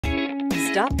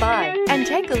Stop by and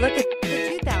take a look at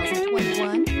the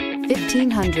 2021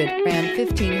 1500. Ram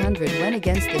 1500 went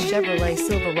against the Chevrolet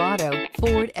Silverado,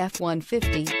 Ford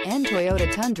F-150, and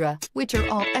Toyota Tundra, which are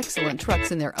all excellent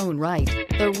trucks in their own right.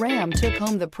 The Ram took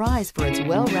home the prize for its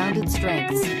well-rounded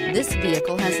strengths. This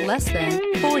vehicle has less than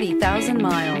 40,000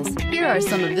 miles. Here are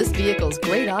some of this vehicle's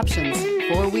great options: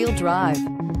 four-wheel drive,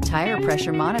 tire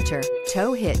pressure monitor,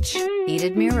 tow hitch,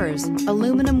 heated mirrors,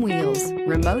 aluminum wheels,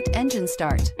 remote engine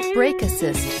start, brake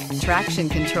assist, traction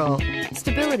control,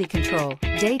 stability control,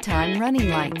 daytime running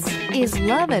lights. Is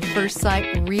love at first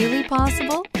sight really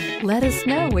possible? Let us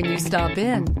know when you stop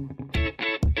in.